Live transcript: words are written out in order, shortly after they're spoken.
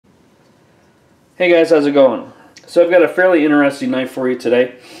Hey guys, how's it going? So I've got a fairly interesting knife for you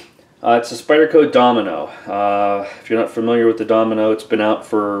today. It's a Spyderco Domino. If you're not familiar with the Domino, it's been out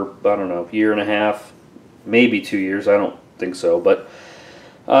for, I don't know, a year and a half, maybe 2 years, I don't think so, but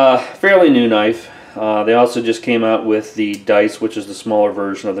fairly new knife. They also just came out with the Dice, which is the smaller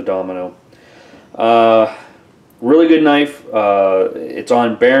version of the Domino. Really good knife. It's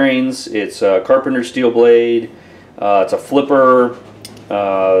on bearings, it's a carpenter steel blade, it's a flipper.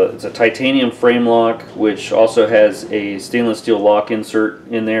 It's a titanium frame lock, which also has a stainless steel lock insert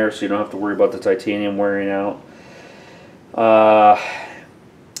in there, so you don't have to worry about the titanium wearing out.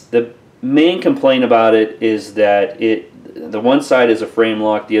 The main complaint about it is that the one side is a frame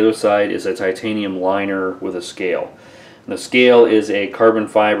lock, the other side is a titanium liner with a scale. And the scale is a carbon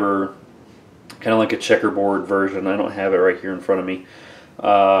fiber, kind of like a checkerboard version. I don't have it right here in front of me.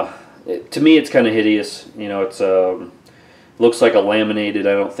 To me, it's kind of hideous. You know, it's looks like a laminated.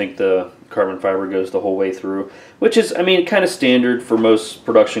 I don't think the carbon fiber goes the whole way through, which is, I mean, kind of standard for most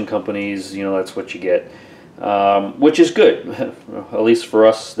production companies. You know, that's what you get, which is good, at least for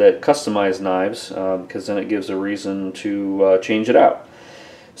us that customize knives, because then it gives a reason to change it out.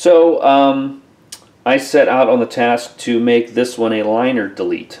 So I set out on the task to make this one a liner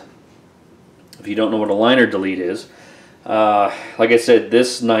delete. If you don't know what a liner delete is, like I said,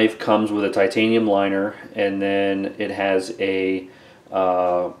 this knife comes with a titanium liner, and then it has a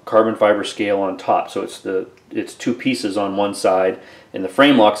carbon fiber scale on top. So it's two pieces on one side, and the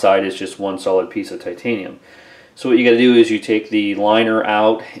frame lock side is just one solid piece of titanium. So what you got to do is you take the liner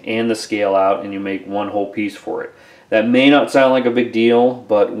out and the scale out, and you make one whole piece for it. That may not sound like a big deal,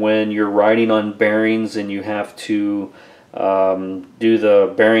 but when you're riding on bearings and you have to do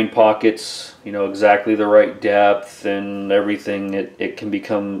the bearing pockets, you know, exactly the right depth and everything, it can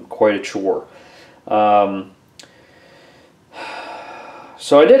become quite a chore. So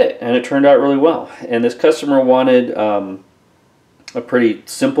I did it, and it turned out really well. And this customer wanted a pretty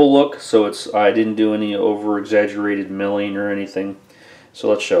simple look, so I didn't do any over exaggerated milling or anything. So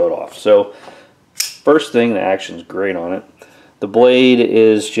let's show it off. So first thing, the action's great on it. The blade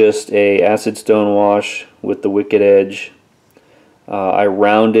is just a acid stone wash with the wicked edge. I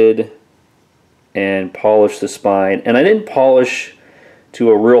rounded and polished the spine, and I didn't polish to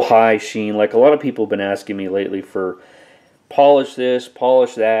a real high sheen like a lot of people have been asking me lately for polish this,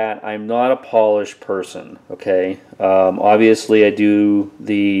 polish that. I'm not a polished person, okay? Obviously I do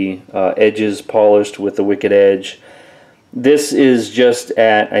the edges polished with the wicked edge. This is just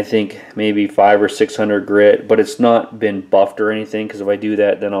at, I think, maybe 500 or 600 grit, but it's not been buffed or anything, because if I do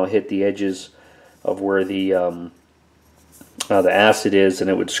that, then I'll hit the edges of where the acid is, and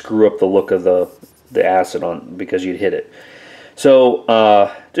it would screw up the look of the acid on, because you'd hit it. So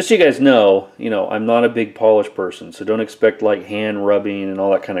just so you guys know, I'm not a big polish person, so don't expect like hand rubbing and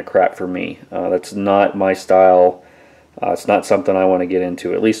all that kind of crap for me. That's not my style. It's not something I want to get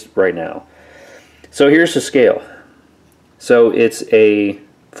into, at least right now. So here's the scale. So it's a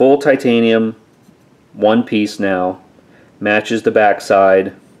full titanium, one piece now, matches the back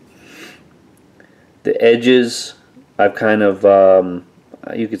side. The edges I've kind of,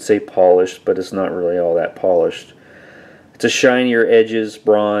 you could say polished, but it's not really all that polished. It's a shinier edges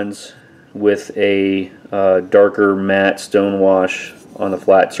bronze with a darker matte stone wash on the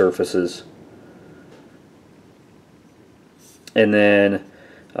flat surfaces. And then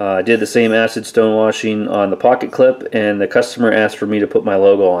I did the same acid stone washing on the pocket clip, and the customer asked for me to put my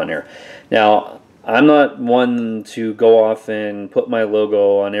logo on there. Now, I'm not one to go off and put my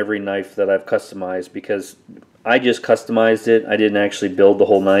logo on every knife that I've customized, because I just customized it. I didn't actually build the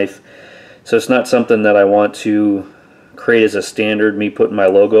whole knife. So it's not something that I want to create as a standard, me putting my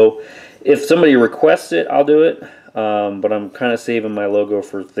logo. If somebody requests it, I'll do it. But I'm kind of saving my logo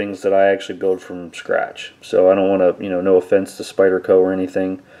for things that I actually build from scratch. So I don't want to, no offense to Spyderco or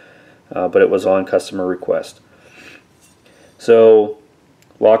anything, but it was on customer request. So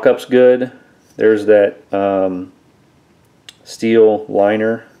lockup's good. There's that steel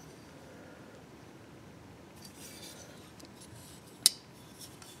liner.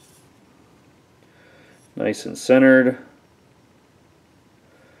 Nice and centered.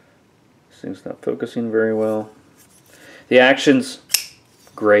 This thing's not focusing very well. The action's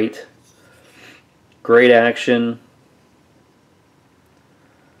great. Great action.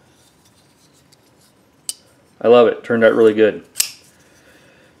 I love it. Turned out really good.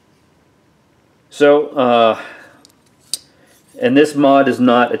 So, and this mod is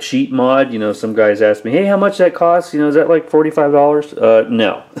not a cheap mod. Some guys ask me, hey, how much that costs? Is that like $45?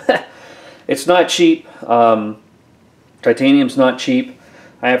 No. It's not cheap. Titanium's not cheap.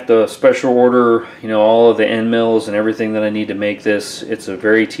 I have to special order, you know, all of the end mills and everything that I need to make this. It's a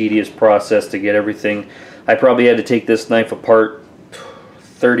very tedious process to get everything. I probably had to take this knife apart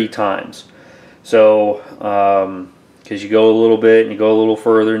 30 times. So, because you go a little bit and you go a little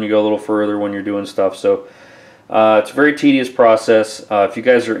further and you go a little further when you're doing stuff. So, it's a very tedious process. If you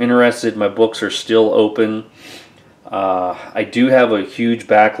guys are interested, my books are still open. I do have a huge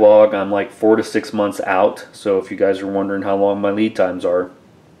backlog. I'm like 4 to 6 months out. So if you guys are wondering how long my lead times are,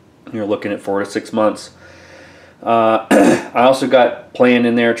 you're looking at 4 to 6 months. I also got planned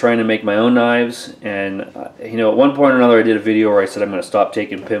in there trying to make my own knives, and you know, at one point or another I did a video where I said I'm going to stop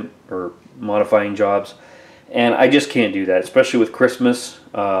taking pimp or modifying jobs, and I just can't do that, especially with Christmas.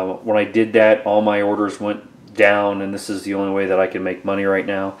 When I did that, all my orders went down, and this is the only way that I can make money right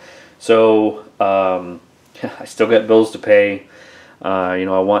now. So I still got bills to pay. You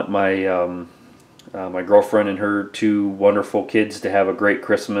know, I want my my girlfriend and her 2 wonderful kids to have a great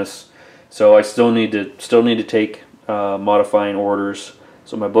Christmas. So I still need to take modifying orders.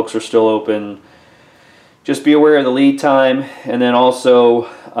 So my books are still open. Just be aware of the lead time, and then also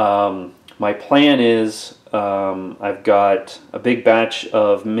my plan is I've got a big batch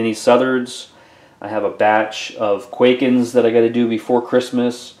of mini Southards. I have a batch of Quakens that I got to do before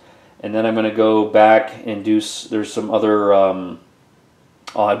Christmas, and then I'm going to go back and do. There's some other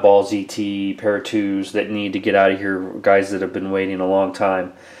oddball ZT pair 2s that need to get out of here, guys that have been waiting a long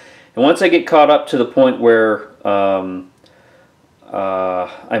time. And once I get caught up to the point where I'm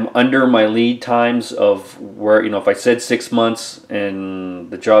under my lead times of where, you know, if I said 6 months and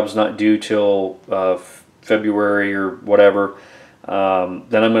the job's not due till February or whatever, then I'm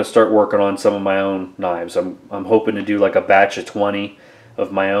going to start working on some of my own knives. I'm hoping to do like a batch of 20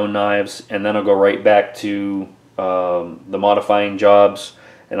 of my own knives, and then I'll go right back to the modifying jobs,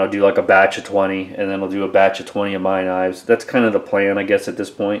 and I'll do like a batch of 20, and then I'll do a batch of 20 of my knives. That's kind of the plan, I guess, at this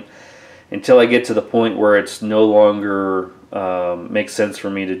point, until I get to the point where it's no longer makes sense for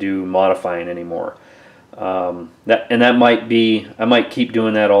me to do modifying anymore. That might be, I might keep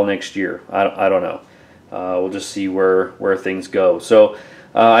doing that all next year. I don't know. We'll just see where things go. So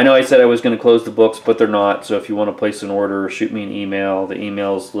I know I said I was going to close the books, but they're not. So if you want to place an order, shoot me an email. The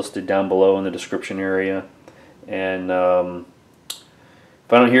email is listed down below in the description area. And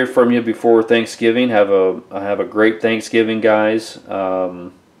if I don't hear from you before Thanksgiving, have a great Thanksgiving, guys.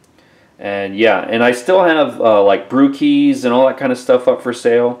 And yeah, and I still have like brew keys and all that kind of stuff up for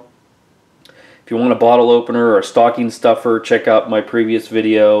sale. If you want a bottle opener or a stocking stuffer, check out my previous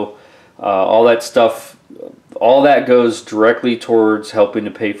video. All that stuff, all that goes directly towards helping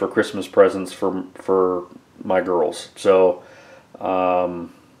to pay for Christmas presents for my girls. So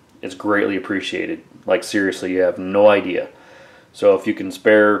it's greatly appreciated. Like, seriously, you have no idea. So if you can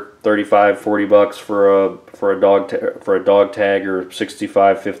spare 35, 40 bucks for a dog tag, or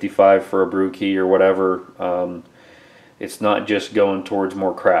 65, 55 for a brew key or whatever, it's not just going towards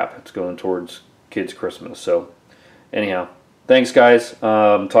more crap. It's going towards kids' Christmas. So anyhow, thanks, guys.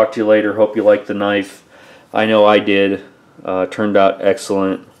 Talk to you later. Hope you liked the knife. I know I did. Turned out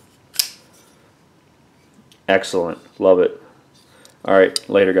excellent. Excellent. Love it. All right,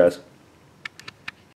 later, guys.